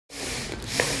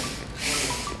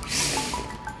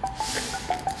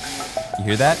You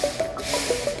hear that?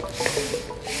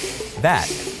 That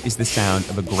is the sound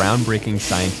of a groundbreaking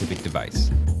scientific device.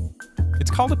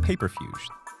 It's called a paperfuge.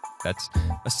 That's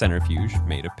a centrifuge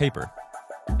made of paper.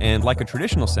 And like a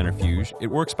traditional centrifuge,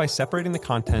 it works by separating the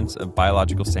contents of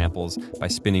biological samples by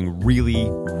spinning really,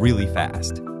 really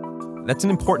fast. That's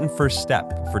an important first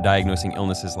step for diagnosing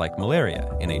illnesses like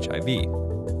malaria and HIV.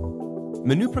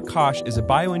 Manu Prakash is a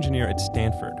bioengineer at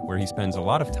Stanford, where he spends a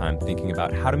lot of time thinking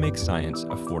about how to make science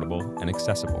affordable and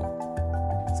accessible.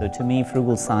 So to me,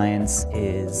 frugal science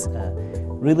is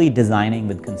really designing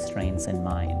with constraints in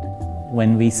mind.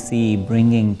 When we see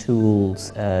bringing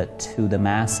tools to the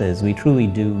masses, we truly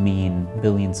do mean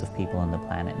billions of people on the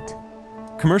planet.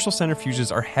 Commercial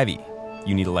centrifuges are heavy.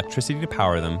 You need electricity to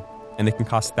power them, and they can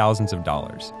cost thousands of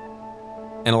dollars.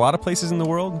 And a lot of places in the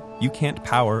world, you can't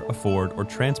power, afford, or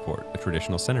transport a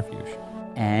traditional centrifuge.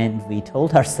 And we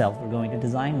told ourselves we're going to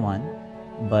design one,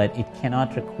 but it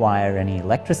cannot require any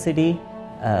electricity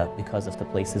because of the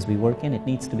places we work in. It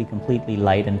needs to be completely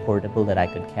light and portable, that I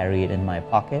could carry it in my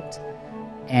pocket.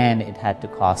 And it had to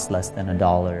cost less than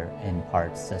 $1 in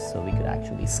parts, just so we could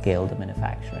actually scale the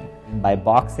manufacturing. By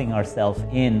boxing ourselves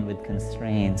in with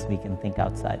constraints, we can think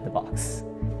outside the box.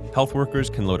 Health workers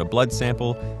can load a blood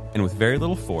sample and with very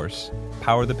little force,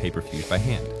 power the paperfuge by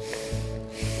hand.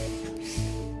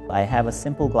 I have a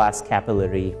simple glass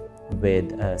capillary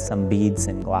with some beads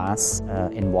in glass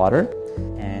in water.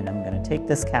 And I'm going to take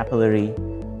this capillary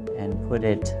and put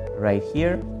it right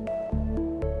here.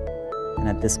 And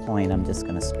at this point, I'm just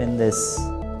going to spin this.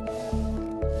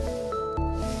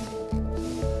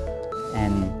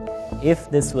 And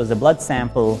if this was a blood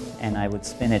sample and I would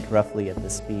spin it roughly at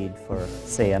this speed for,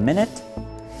 say, a minute,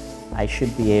 I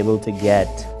should be able to get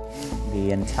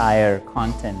the entire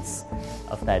contents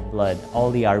of that blood, all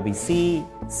the RBC,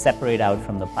 separate out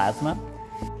from the plasma.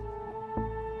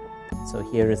 So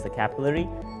here is the capillary,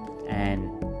 and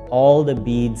all the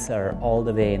beads are all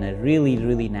the way in a really,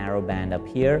 really narrow band up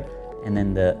here, and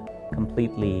then the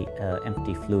completely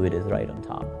empty fluid is right on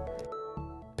top.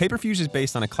 Paperfuge is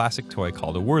based on a classic toy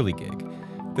called a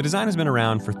whirligig. The design has been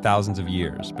around for thousands of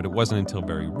years, but it wasn't until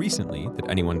very recently that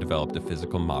anyone developed a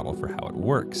physical model for how it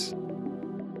works.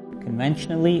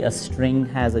 Conventionally, a string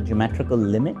has a geometrical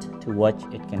limit to what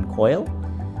it can coil,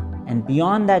 and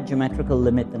beyond that geometrical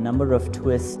limit, the number of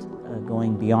twists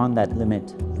going beyond that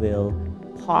limit will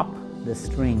pop the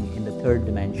string in the third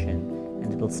dimension,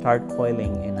 and it'll start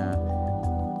coiling in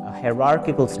a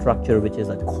hierarchical structure, which is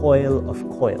a coil of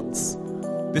coils.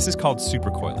 This is called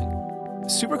supercoiling.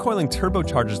 Supercoiling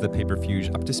turbocharges the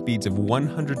paperfuge up to speeds of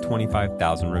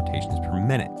 125,000 rotations per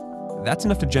minute. That's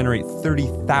enough to generate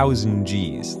 30,000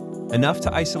 Gs, enough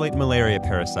to isolate malaria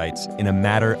parasites in a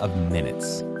matter of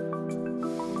minutes.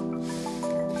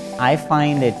 I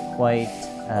find it quite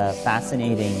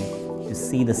fascinating to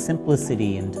see the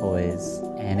simplicity in toys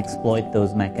and exploit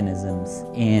those mechanisms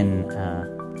in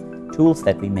tools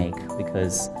that we make,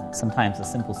 because sometimes a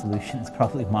simple solution is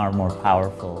probably far more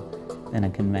powerful than a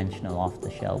conventional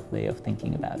off-the-shelf way of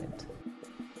thinking about it.